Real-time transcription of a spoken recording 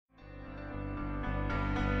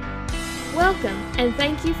Welcome, and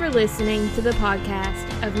thank you for listening to the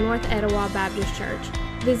podcast of North Etowah Baptist Church.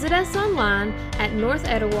 Visit us online at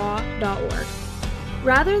northetowah.org.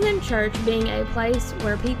 Rather than church being a place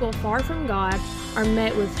where people far from God are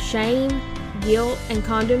met with shame, guilt, and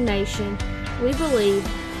condemnation, we believe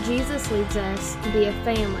Jesus leads us to be a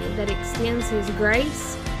family that extends His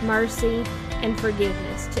grace, mercy, and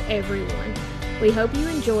forgiveness to everyone. We hope you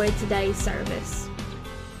enjoyed today's service.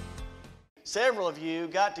 Several of you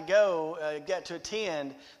got to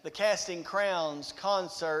attend the Casting Crowns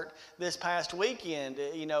concert this past weekend.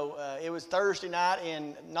 It was Thursday night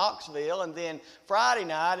in Knoxville, and then Friday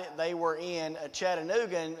night they were in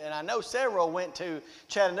Chattanooga, and I know several went to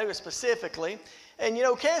Chattanooga specifically. And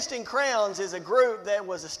Casting Crowns is a group that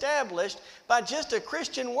was established by just a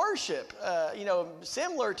Christian worship,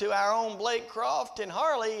 similar to our own Blake Croft and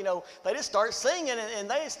Harley. They just start singing, and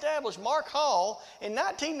they established, Mark Hall in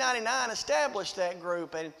 1999 established that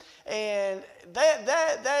group, and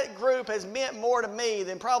that group has meant more to me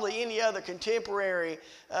than probably any other contemporary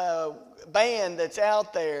band that's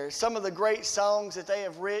out there. Some of the great songs that they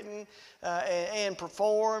have written and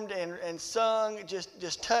performed and sung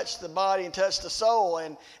just touch the body and touch the soul.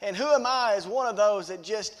 And Who Am I is one of those that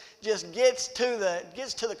just gets to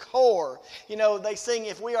the core. They sing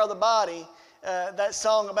If We Are the Body. That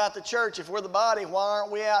song about the church, if we're the body, why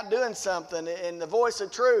aren't we out doing something? And the voice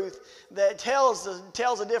of truth that tells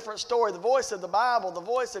a different story. The voice of the Bible, the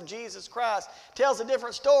voice of Jesus Christ, tells a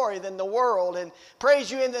different story than the world. And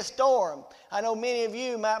Praise You in the Storm. I know many of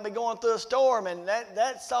you might be going through a storm, and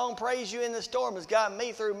that song, Praise You in the Storm, has gotten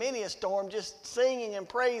me through many a storm, just singing and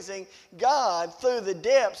praising God through the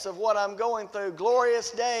depths of what I'm going through.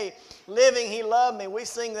 Glorious Day, Living He Loved Me. We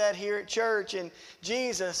sing that here at church. And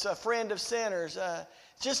Jesus, a Friend of Sinners.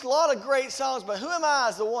 Just a lot of great songs, but Who Am I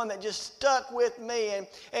is the one that just stuck with me.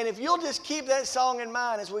 And if you'll just keep that song in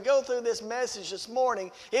mind as we go through this message this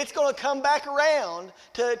morning, it's going to come back around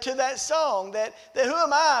to that song that who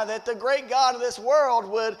am I that the great God of this world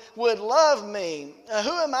would love me?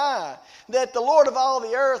 Who am I that the Lord of all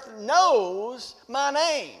the earth knows my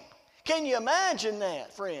name? Can you imagine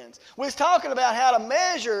that, friends? We was talking about how to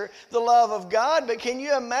measure the love of God, but can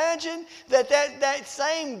you imagine that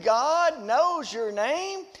same God knows your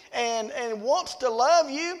name and wants to love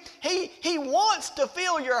you? He wants to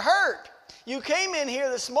feel your hurt. You came in here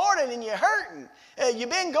this morning and you're hurting. You've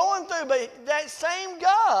been going through, but that same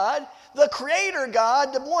God, the Creator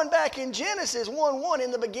God, the one back in Genesis 1:1 in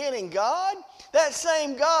the beginning, God, that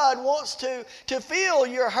same God wants to feel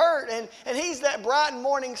your hurt, and He's that bright and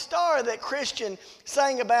morning star that Christian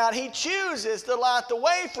sang about. He chooses to light the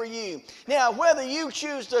way for you. Now, whether you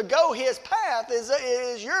choose to go His path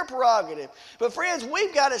is your prerogative. But friends,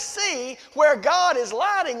 we've got to see where God is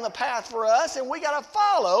lighting the path for us, and we got to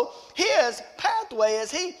follow His pathway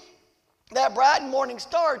as He, that bright and morning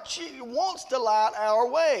star, wants to light our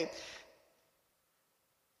way.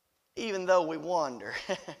 Even though we wander.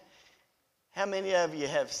 How many of you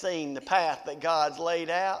have seen the path that God's laid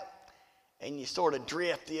out and you sort of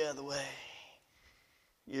drift the other way?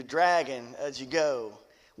 You're dragging as you go.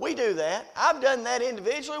 We do that. I've done that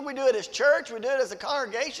individually. We do it as church. We do it as a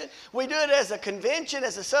congregation. We do it as a convention,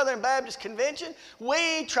 as a Southern Baptist convention.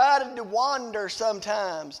 We try to wander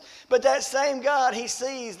sometimes. But that same God, He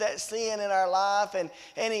sees that sin in our life, and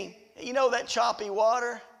He, that choppy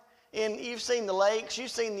water. You've seen the lakes,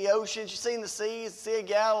 you've seen the oceans, you've seen the seas, the Sea of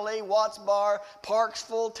Galilee, Watts Bar,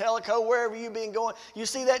 Parksville, Tellico, wherever you've been going. You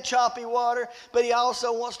see that choppy water, but He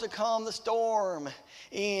also wants to calm the storm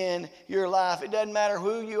in your life. It doesn't matter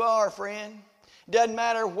who you are, friend. It doesn't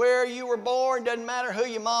matter where you were born. It doesn't matter who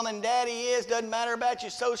your mom and daddy is. It doesn't matter about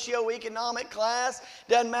your socioeconomic class. It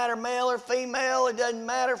doesn't matter male or female. It doesn't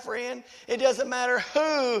matter, friend. It doesn't matter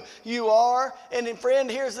who you are. And then,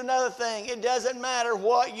 friend, here's another thing. It doesn't matter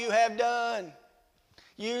what you have done.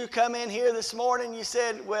 You come in here this morning, you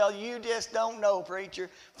said, well, you just don't know, preacher.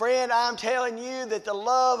 Friend, I'm telling you that the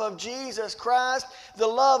love of Jesus Christ, the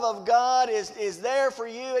love of God is there for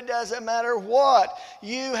you. It doesn't matter what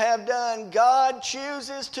you have done. God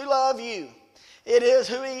chooses to love you. It is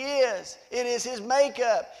who He is. It is His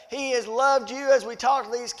makeup. He has loved you, as we talk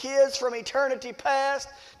to these kids, from eternity past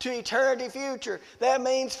to eternity future. That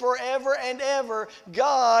means forever and ever,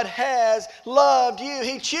 God has loved you.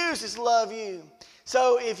 He chooses to love you.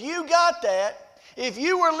 So if you got that, if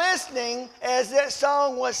you were listening as that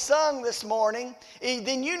song was sung this morning,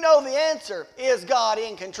 then you know the answer. Is God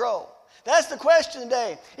in control? That's the question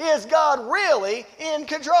today. Is God really in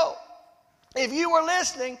control? If you were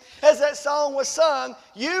listening as that song was sung,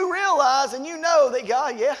 you realize and you know that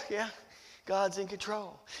God, God's in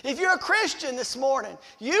control. If you're a Christian this morning,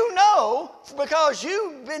 you know, because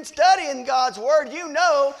you've been studying God's Word, you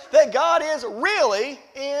know that God is really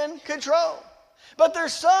in control. But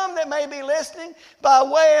there's some that may be listening by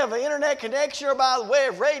way of an internet connection or by way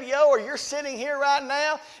of radio, or you're sitting here right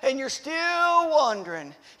now and you're still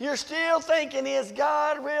wondering, you're still thinking, is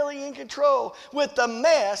God really in control with the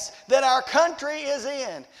mess that our country is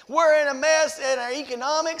in? We're in a mess in our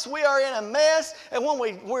economics. We are in a mess. And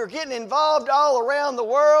when we're getting involved all around the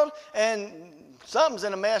world, and something's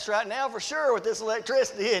in a mess right now for sure with this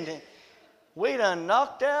electricity, isn't it? We done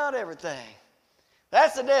knocked out everything.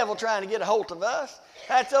 That's the devil trying to get a hold of us.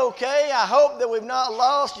 That's okay. I hope that we've not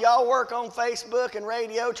lost. Y'all work on Facebook and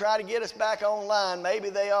radio, try to get us back online. Maybe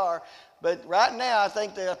they are. But right now, I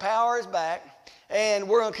think the power is back, and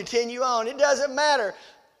we're going to continue on. It doesn't matter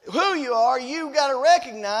who you are, you've got to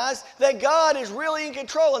recognize that God is really in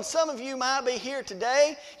control. And some of you might be here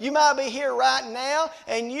today, you might be here right now,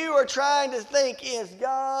 and you are trying to think, is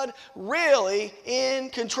God really in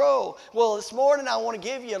control? Well, this morning I want to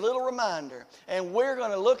give you a little reminder, and we're going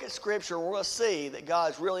to look at Scripture and we're going to see that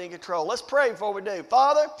God's really in control. Let's pray before we do.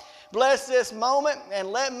 Father, bless this moment and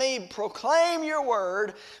let me proclaim your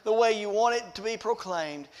word the way you want it to be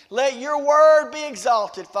proclaimed. Let your word be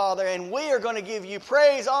exalted, Father, and we are going to give you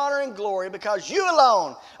praise, honor, and glory because you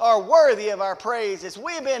alone are worthy of our praises.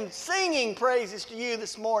 We've been singing praises to you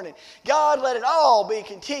this morning. God, let it all be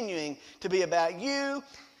continuing to be about you,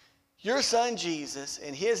 your Son Jesus.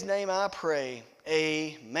 In his name I pray,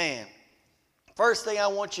 amen. First thing I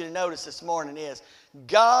want you to notice this morning is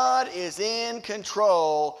God is in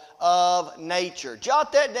control of nature.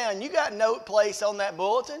 Jot that down. You got a note place on that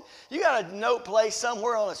bulletin. You got a note place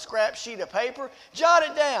somewhere on a scrap sheet of paper. Jot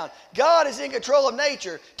it down. God is in control of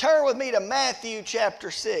nature. Turn with me to Matthew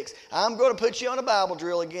chapter 6. I'm going to put you on a Bible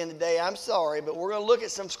drill again today. I'm sorry, but we're going to look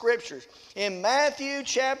at some scriptures. In Matthew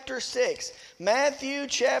chapter 6. Matthew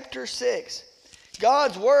chapter 6.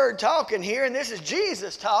 God's word talking here, and this is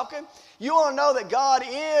Jesus talking. You want to know that God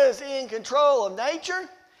is in control of nature?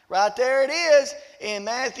 Right there it is in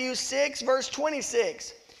Matthew 6, verse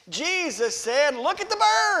 26. Jesus said, look at the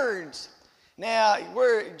birds. Now,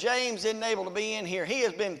 James isn't able to be in here. He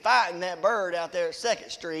has been fighting that bird out there at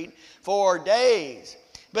 2nd Street for days.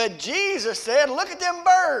 But Jesus said, look at them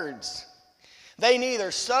birds. They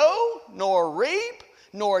neither sow, nor reap,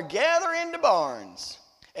 nor gather into barns.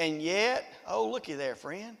 And yet, oh, looky there,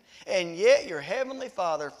 friend. And yet your heavenly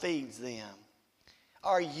Father feeds them.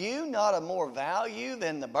 Are you not of more value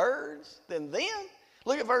than the birds, than them?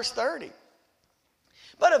 Look at verse 30.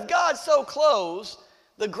 But if God so clothes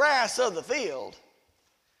the grass of the field,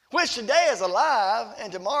 which today is alive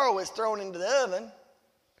and tomorrow is thrown into the oven,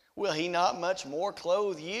 will he not much more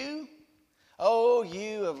clothe you? Oh,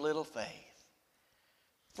 you of little faith.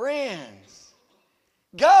 Friends,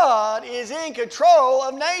 God is in control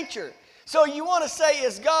of nature. So you want to say,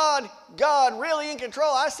 is God really in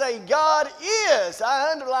control? I say God is.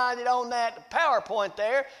 I underlined it on that PowerPoint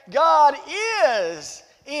there. God is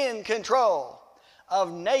in control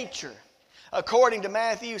of nature. According to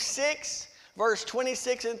Matthew 6, verse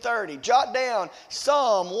 26 and 30. Jot down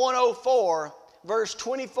Psalm 104, verse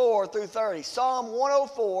 24 through 30. Psalm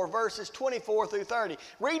 104, verses 24 through 30.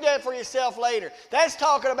 Read that for yourself later. That's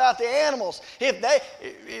talking about the animals. If they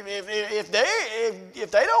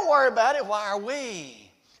don't worry about it, why are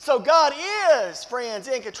we? So God is, friends,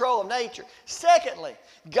 in control of nature. Secondly,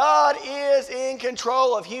 God is in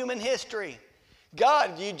control of human history.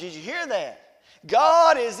 Did you hear that?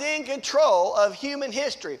 God is in control of human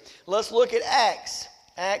history. Let's look at Acts.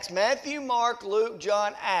 Acts, Matthew, Mark, Luke,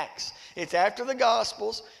 John, Acts. It's after the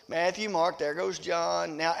Gospels. Matthew, Mark, there goes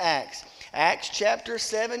John. Now Acts. Acts chapter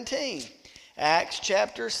 17. Acts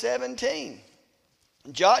chapter 17.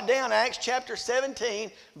 Jot down Acts chapter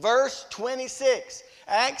 17, verse 26.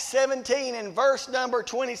 Acts 17 and verse number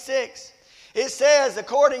 26. It says,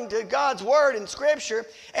 according to God's word in Scripture,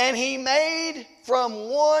 and he made from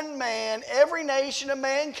one man every nation of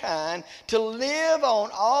mankind to live on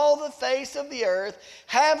all the face of the earth,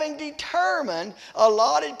 having determined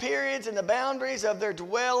allotted periods and the boundaries of their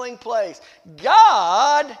dwelling place.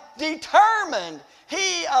 God determined.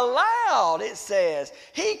 He allowed, it says.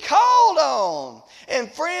 He called on. And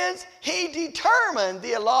friends, he determined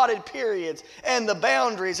the allotted periods and the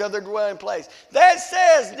boundaries of their dwelling place. That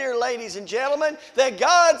says, dear ladies and gentlemen, that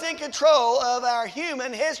God's in control of our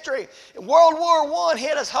human history. World War I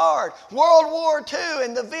hit us hard. World War II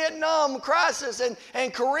and the Vietnam crisis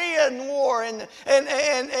and Korean War and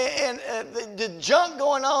the junk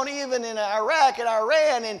going on even in Iraq and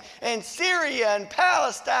Iran and Syria and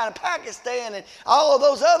Palestine and Pakistan and all all of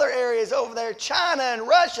those other areas over there, China and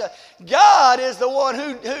Russia. God is the one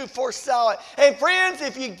who foresaw it. And friends,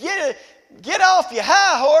 if you get off your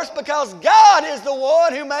high horse, because God is the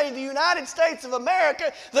one who made the United States of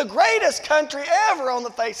America the greatest country ever on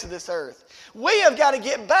the face of this earth. We have got to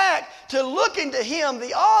get back to looking to Him,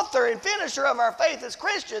 the author and finisher of our faith as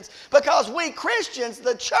Christians, because we Christians,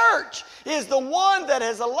 the church, is the one that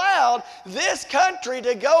has allowed this country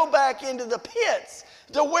to go back into the pits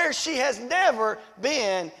to where she has never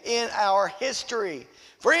been in our history.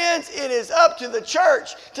 Friends, it is up to the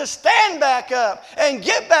church to stand back up and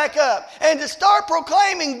get back up and to start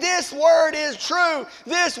proclaiming this word is true,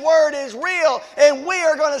 this word is real, and we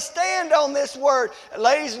are going to stand on this word.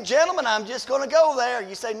 Ladies and gentlemen, I'm just going to go there.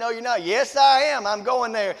 You say, no, you're not. Yes, I am. I'm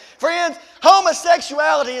going there. Friends,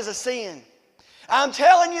 homosexuality is a sin. I'm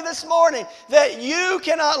telling you this morning that you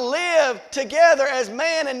cannot live together as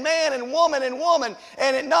man and woman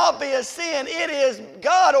and it not be a sin. It is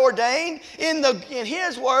God ordained in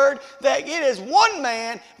His word that it is one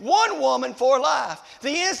man, one woman for life.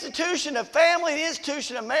 The institution of family, the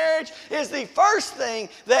institution of marriage is the first thing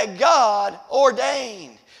that God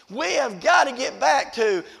ordained. We have got to get back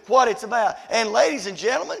to what it's about. And ladies and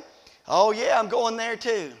gentlemen, oh yeah, I'm going there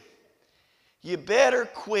too. You better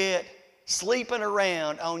quit sleeping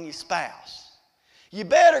around on your spouse. You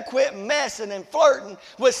better quit messing and flirting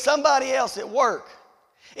with somebody else at work.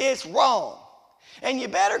 It's wrong. And you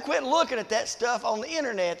better quit looking at that stuff on the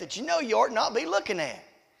internet that you know you ought not be looking at.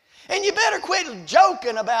 And you better quit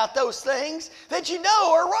joking about those things that you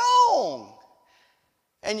know are wrong.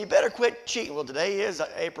 And you better quit cheating. Well, today is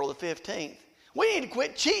April the 15th. We need to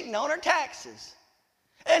quit cheating on our taxes.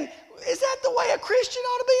 And is that the way a Christian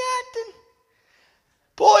ought to be acting?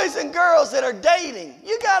 Boys and girls that are dating,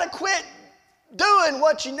 you got to quit doing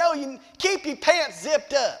what you know. You keep your pants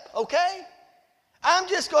zipped up, okay? I'm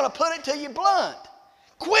just going to put it to you blunt.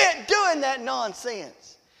 Quit doing that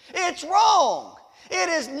nonsense. It's wrong. It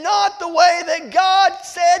is not the way that God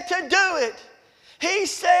said to do it. He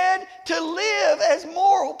said to live as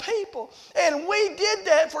moral people. And we did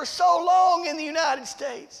that for so long in the United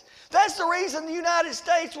States. That's the reason the United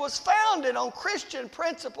States was founded on Christian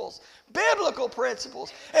principles, biblical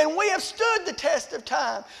principles, and we have stood the test of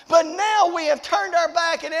time. But now we have turned our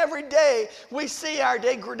back, and every day we see our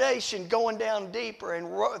degradation going down deeper and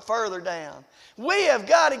further down. We have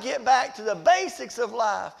got to get back to the basics of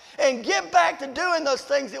life and get back to doing those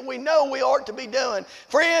things that we know we ought to be doing.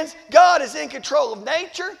 Friends, God is in control of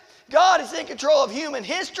nature. God is in control of human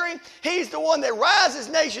history. He's the one that rises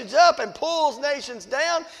nations up and pulls nations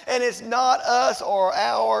down, and it's not us or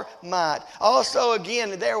our might. Also,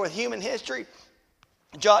 again, there with human history,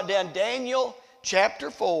 jot down Daniel chapter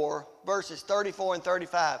 4, verses 34 and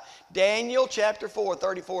 35. Daniel chapter 4,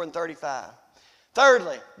 34 and 35.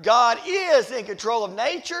 Thirdly, God is in control of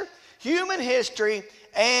nature, human history,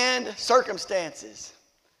 and circumstances.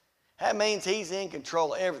 That means He's in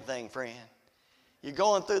control of everything, friend. You're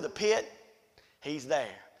going through the pit, He's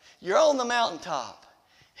there. You're on the mountaintop,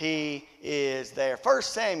 He is there. 1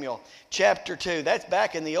 Samuel chapter 2, that's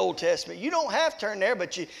back in the Old Testament. You don't have to turn there,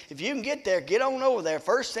 but if you can get there, get on over there.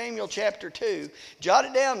 1 Samuel chapter 2. Jot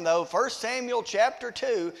it down though, 1 Samuel chapter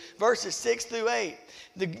 2, verses 6 through 8.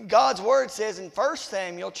 God's word says in 1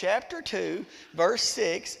 Samuel chapter 2, verse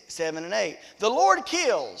 6, 7, and 8. The Lord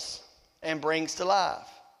kills and brings to life.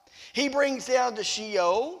 He brings down to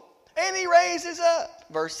Sheol, and He raises up.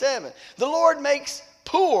 Verse 7. The Lord makes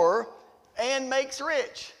poor and makes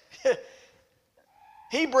rich.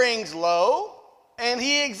 He brings low and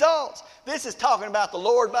He exalts. This is talking about the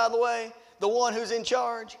Lord, by the way, the one who's in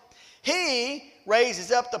charge. He raises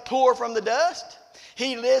up the poor from the dust.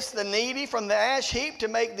 He lifts the needy from the ash heap to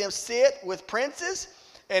make them sit with princes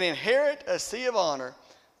and inherit a seat of honor.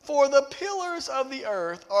 For the pillars of the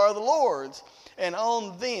earth are the Lord's, and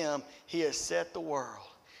on them He has set the world.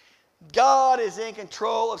 God is in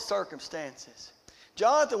control of circumstances.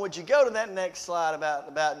 Jonathan, would you go to that next slide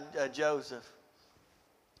about Joseph?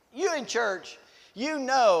 You in church, you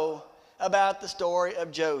know about the story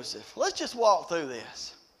of Joseph. Let's just walk through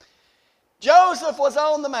this. Joseph was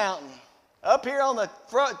on the mountain. Up here on the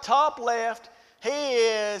front, top left, he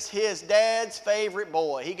is his dad's favorite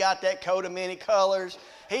boy. He got that coat of many colors.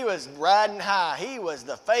 He was riding high. He was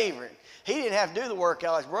the favorite. He didn't have to do the work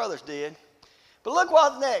all his brothers did. But look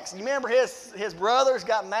what's next. You remember his brothers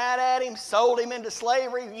got mad at him, sold him into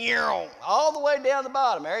slavery, all the way down the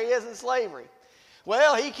bottom. There he is in slavery.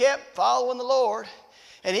 Well, he kept following the Lord,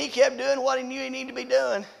 and he kept doing what he knew he needed to be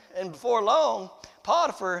doing. And before long,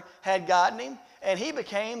 Potiphar had gotten him, and he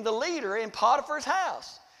became the leader in Potiphar's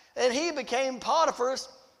house. And he became Potiphar's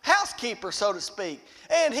housekeeper, so to speak.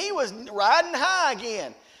 And he was riding high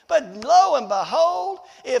again. But lo and behold,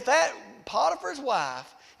 if that Potiphar's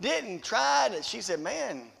wife didn't try to, she said,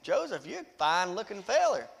 man, Joseph, you're a fine-looking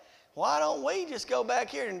feller. Why don't we just go back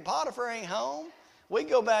here, and Potiphar ain't home? We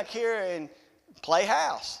go back here and play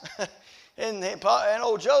house. And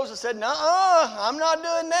old Joseph said, nuh-uh, I'm not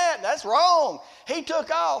doing that. That's wrong. He took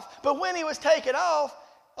off. But when he was taking off,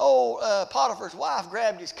 old Potiphar's wife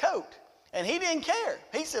grabbed his coat. And he didn't care.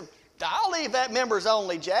 He said, I'll leave that members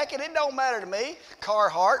only jacket. It don't matter to me.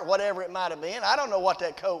 Carhartt, whatever it might have been. I don't know what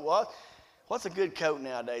that coat was. What's a good coat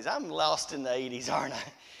nowadays? I'm lost in the 80s, aren't I?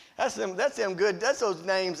 That's those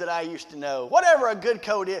names that I used to know. Whatever a good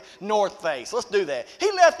coat is, North Face. Let's do that.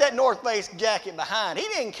 He left that North Face jacket behind. He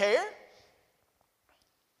didn't care.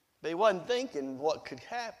 But he wasn't thinking what could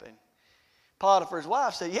happen. Potiphar's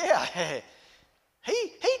wife said, yeah,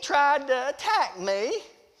 he tried to attack me.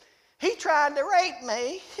 He tried to rape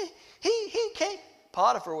me. He can't.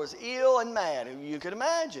 Potiphar was ill and mad, you could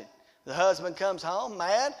imagine. The husband comes home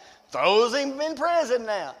mad, throws him in prison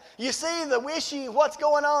now. You see what's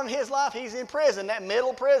going on in his life? He's in prison, that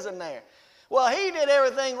middle prison there. Well, he did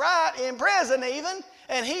everything right in prison even,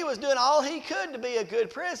 and he was doing all he could to be a good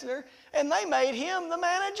prisoner, and they made him the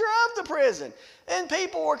manager of the prison. And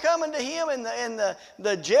people were coming to him, and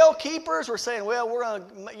the jail keepers were saying, well,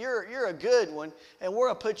 you're a good one, and we're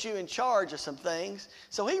going to put you in charge of some things.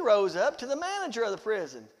 So he rose up to the manager of the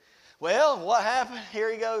prison. Well, what happened?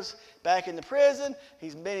 Here he goes back in the prison.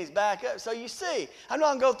 He's back up. So you see, I'm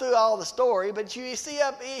not going to go through all the story, but you see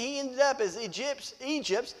he ended up as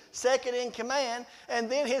Egypt's second in command, and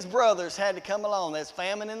then his brothers had to come along. There's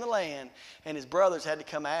famine in the land, and his brothers had to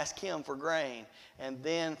come ask him for grain. And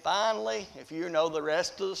then finally, if you know the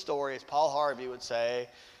rest of the story, as Paul Harvey would say,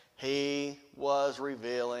 he was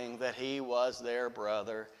revealing that he was their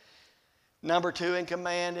brother. Number 2 in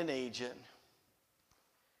command in Egypt.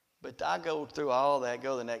 But I go through all that.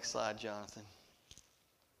 Go to the next slide, Jonathan.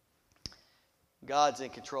 God's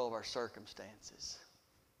in control of our circumstances.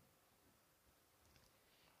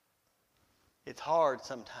 It's hard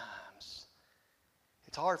sometimes.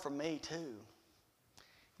 It's hard for me too.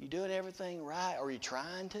 You doing everything right? Are you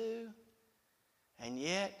trying to? And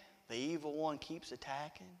yet the evil one keeps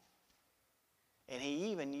attacking. And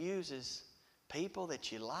he even uses people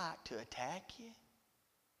that you like to attack you.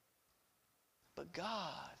 But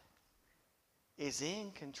God is in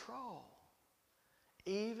control,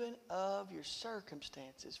 even of your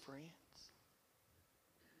circumstances, friends.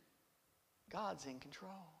 God's in control.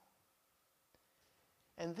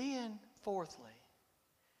 And then, fourthly,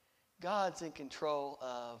 God's in control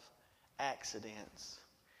of accidents.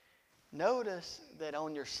 Notice that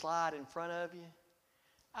on your slide in front of you,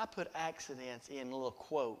 I put accidents in little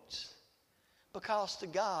quotes, because to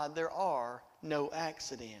God there are no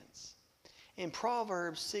accidents. In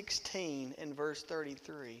Proverbs 16 and verse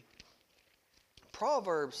 33,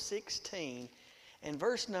 Proverbs 16 and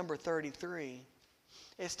verse number 33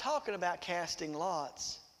 is talking about casting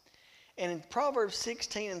lots. And in Proverbs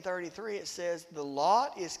 16 and 33 it says, the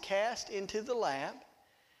lot is cast into the lap,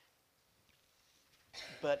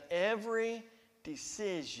 but every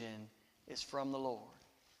decision is from the Lord.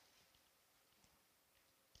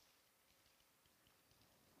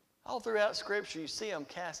 All throughout Scripture, you see them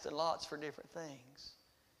casting lots for different things.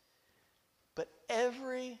 But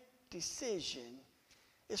every decision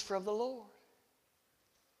is from the Lord.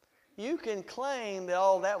 You can claim that,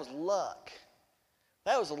 oh, that was luck.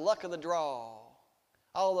 That was the luck of the draw.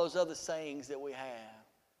 All those other sayings that we have.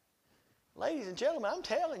 Ladies and gentlemen, I'm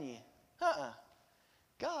telling you,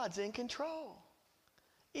 God's in control,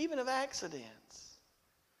 even of accidents.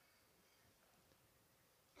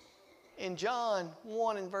 In John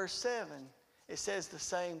 1 and verse 7, it says the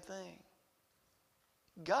same thing.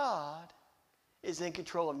 God is in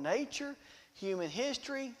control of nature, human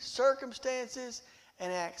history, circumstances,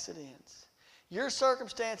 and accidents. Your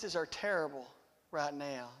circumstances are terrible right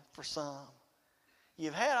now for some.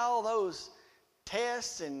 You've had all those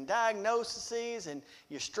tests and diagnoses, and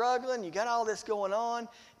you're struggling. You got all this going on.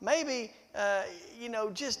 Maybe,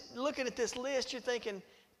 just looking at this list, you're thinking,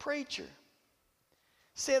 preacher,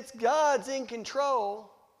 since God's in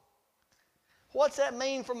control, what's that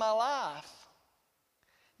mean for my life?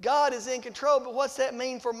 God is in control, but what's that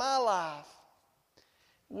mean for my life?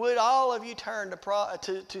 Would all of you turn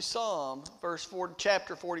to Psalm,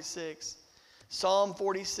 chapter 46, Psalm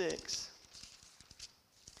 46.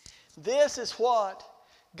 This is what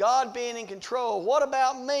God being in control. What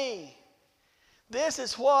about me? This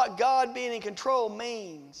is what God being in control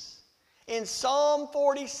means. In Psalm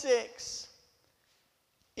 46,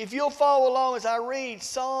 If you'll follow along as I read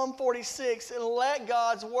Psalm 46 and let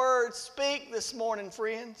God's word speak this morning,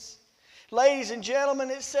 friends. Ladies and gentlemen,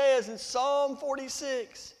 it says in Psalm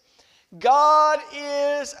 46, God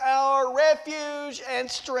is our refuge and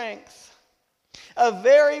strength, a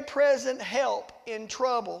very present help in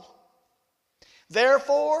trouble.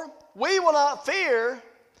 Therefore, we will not fear,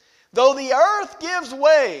 though the earth gives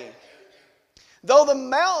way, though the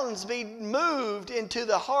mountains be moved into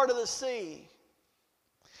the heart of the sea,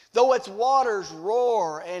 though its waters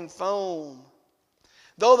roar and foam,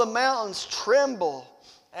 though the mountains tremble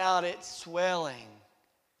out its swelling.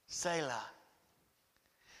 Selah.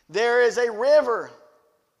 There is a river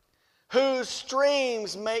whose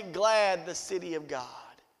streams make glad the city of God,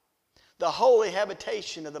 the holy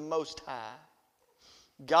habitation of the Most High.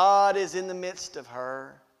 God is in the midst of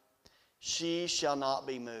her. She shall not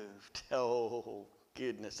be moved. Oh,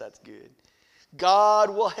 goodness, that's good. God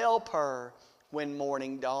will help her when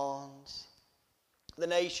morning dawns. The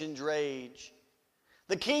nations rage.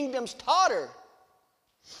 The kingdoms totter.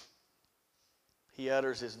 He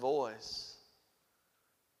utters his voice.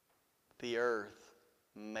 The earth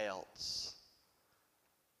melts.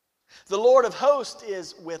 The Lord of hosts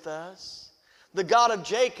is with us. The God of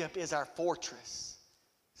Jacob is our fortress.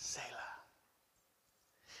 Selah.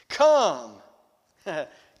 Come,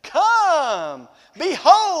 come,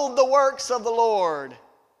 behold the works of the Lord,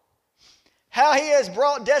 how he has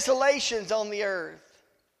brought desolations on the earth.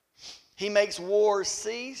 He makes wars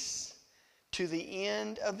cease to the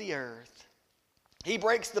end of the earth. He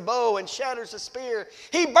breaks the bow and shatters the spear.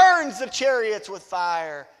 He burns the chariots with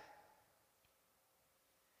fire.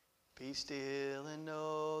 Be still and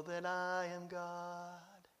know that I am God.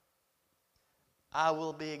 I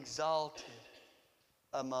will be exalted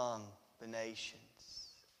among the nations.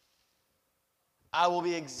 I will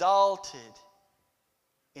be exalted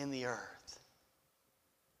in the earth.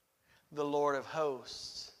 The Lord of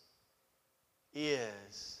hosts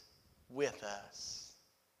is with us.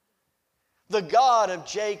 The God of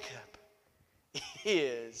Jacob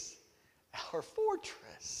is our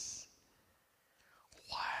fortress.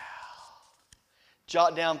 Wow.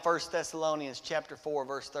 Jot down 1 Thessalonians chapter 4,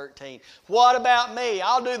 verse 13. What about me?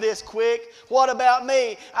 I'll do this quick. What about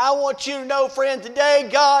me? I want you to know, friend, today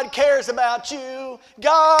God cares about you.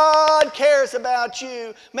 God cares about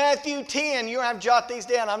you. Matthew 10, you don't have to jot these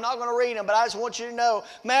down. I'm not going to read them, but I just want you to know.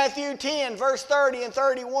 Matthew 10, verse 30 and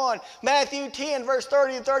 31. Matthew 10, verse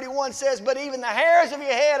 30 and 31 says, but even the hairs of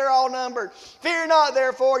your head are all numbered. Fear not,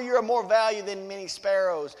 therefore, you are more valuable than many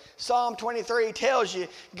sparrows. Psalm 23 tells you,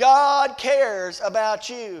 God cares about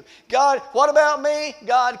you. God, what about me?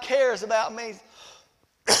 God cares about me.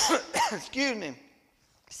 Excuse me.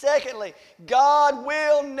 Secondly, God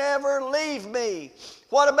will never leave me.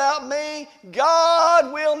 What about me?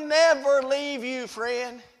 God will never leave you,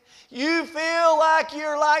 friend. You feel like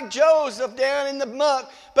you're like Joseph down in the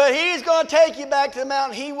muck, but he's going to take you back to the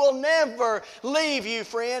mountain. He will never leave you,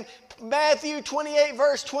 friend. Matthew 28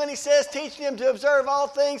 verse 20 says, teaching them to observe all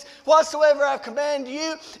things whatsoever I've commanded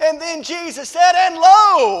you. And then Jesus said, and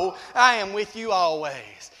lo, I am with you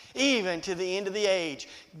always, even to the end of the age.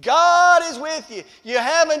 God is with you. You're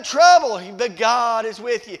having trouble, but God is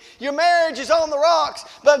with you. Your marriage is on the rocks,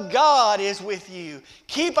 but God is with you.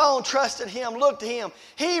 Keep on trusting Him. Look to Him.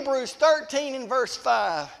 Hebrews 13 and verse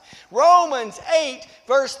 5. Romans 8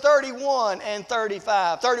 verse 31 and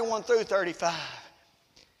 35. 31 through 35.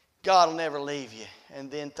 God will never leave you.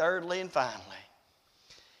 And then thirdly and finally,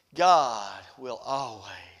 God will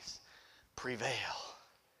always prevail.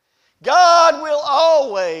 God will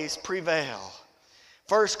always prevail.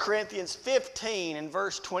 1 Corinthians 15 and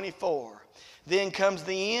verse 24. Then comes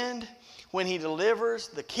the end when He delivers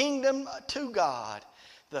the kingdom to God,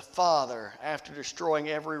 the Father, after destroying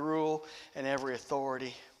every rule and every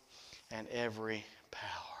authority and every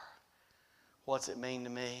power. What's it mean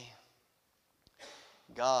to me?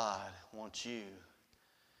 God wants you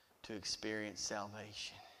to experience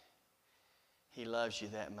salvation. He loves you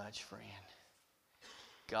that much, friend.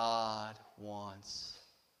 God wants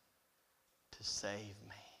to save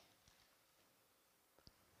me.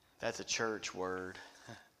 That's a church word.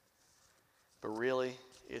 But really,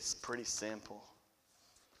 it's pretty simple.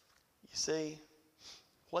 You see,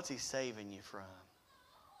 what's He saving you from?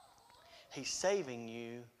 He's saving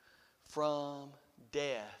you from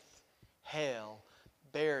death, hell,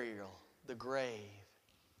 burial, the grave.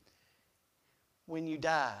 When you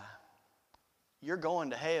die, you're going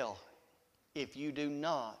to hell if you do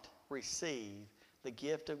not receive the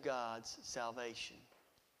gift of God's salvation.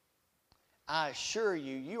 I assure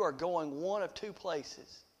you, you are going one of two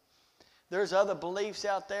places. There's other beliefs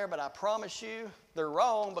out there, but I promise you they're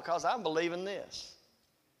wrong because I'm believing this.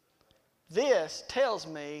 This tells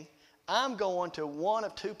me I'm going to one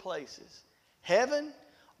of two places, heaven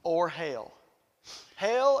or hell.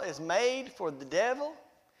 Hell is made for the devil.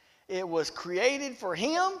 It was created for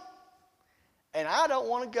him, and I don't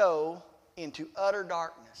want to go into utter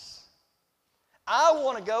darkness. I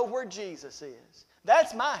want to go where Jesus is.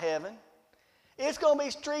 That's my heaven. It's going to be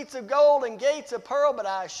streets of gold and gates of pearl, but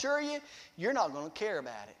I assure you, you're not going to care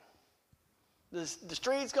about it. The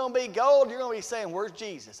street's going to be gold. You're going to be saying, where's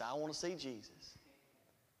Jesus? I want to see Jesus.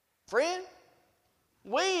 Friend,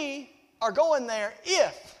 we are going there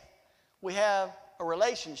if we have a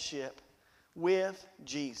relationship with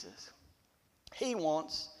Jesus. He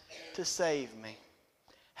wants to save me.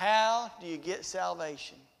 How do you get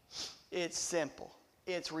salvation? It's simple.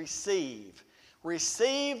 It's receive.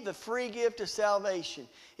 Receive the free gift of salvation.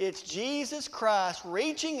 It's Jesus Christ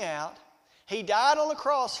reaching out. He died on the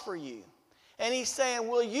cross for you. And He's saying,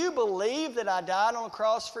 will you believe that I died on the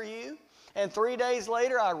cross for you? And 3 days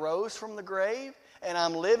later I rose from the grave and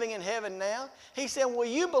I'm living in heaven now? He said, will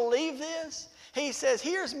you believe this? He says,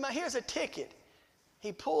 here's a ticket.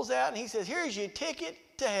 He pulls out and he says, here's your ticket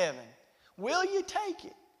to heaven. Will you take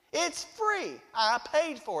it? It's free. I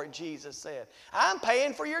paid for it, Jesus said. I'm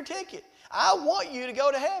paying for your ticket. I want you to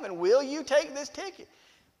go to heaven. Will you take this ticket?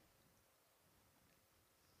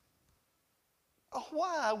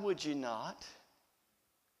 Why would you not?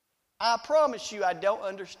 I promise you I don't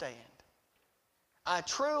understand. I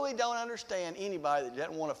truly don't understand anybody that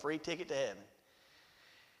doesn't want a free ticket to heaven.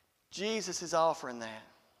 Jesus is offering that.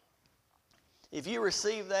 If you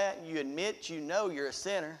receive that and you admit you know you're a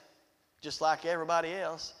sinner, just like everybody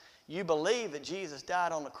else, you believe that Jesus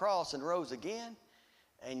died on the cross and rose again,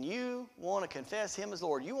 and you want to confess Him as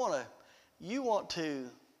Lord. You want to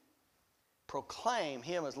proclaim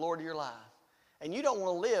Him as Lord of your life. And you don't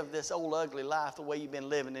want to live this old ugly life the way you've been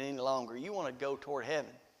living it any longer. You want to go toward heaven.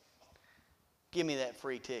 Give me that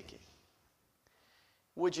free ticket.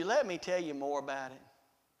 Would you let me tell you more about it?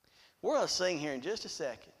 We're going to sing here in just a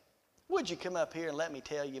second. Would you come up here and let me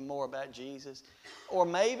tell you more about Jesus? Or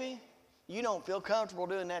maybe you don't feel comfortable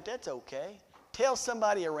doing that. That's okay. Tell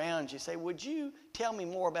somebody around you. Say, would you tell me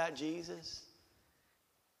more about Jesus?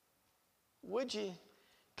 Would you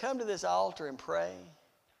come to this altar and pray?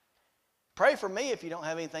 Pray for me if you don't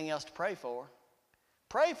have anything else to pray for.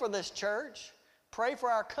 Pray for this church. Pray for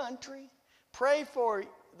our country. Pray for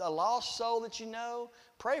the lost soul that you know.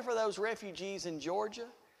 Pray for those refugees in Georgia.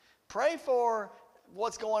 Pray for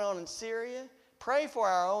what's going on in Syria. Pray for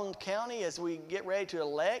our own county as we get ready to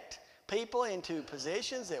elect people into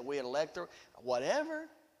positions that we elect, whatever.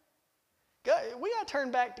 God, we got to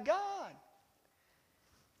turn back to God.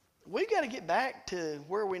 We got to get back to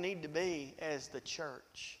where we need to be as the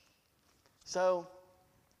church. So,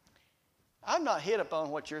 I'm not hit upon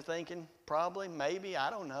what you're thinking, probably, maybe, I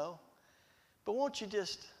don't know. But won't you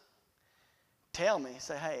just tell me,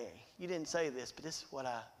 say, hey, you didn't say this, but this is what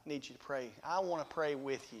I need you to pray. I want to pray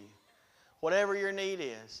with you. Whatever your need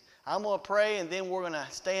is. I'm going to pray, and then we're going to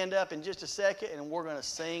stand up in just a second, and we're going to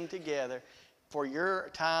sing together for your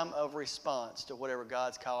time of response to whatever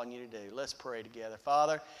God's calling you to do. Let's pray together.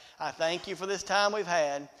 Father, I thank you for this time we've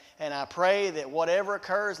had, and I pray that whatever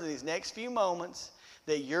occurs in these next few moments,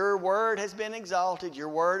 that your word has been exalted, your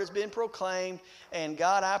word has been proclaimed, and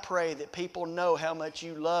God, I pray that people know how much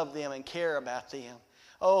you love them and care about them.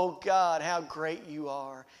 Oh God, how great you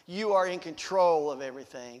are. You are in control of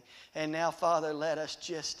everything. And now, Father, let us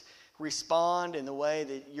just respond in the way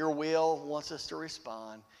that your will wants us to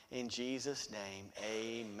respond. In Jesus' name,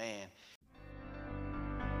 amen.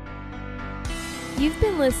 You've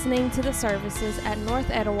been listening to the services at North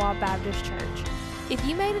Etowah Baptist Church. If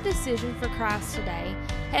you made a decision for Christ today,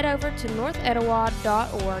 head over to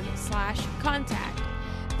northetowah.org/contact.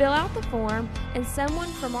 Fill out the form, and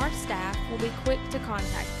someone from our staff will be quick to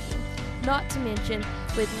contact you. Not to mention,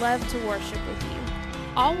 we'd love to worship with you.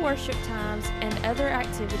 All worship times and other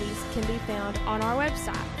activities can be found on our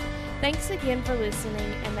website. Thanks again for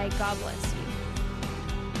listening, and may God bless you.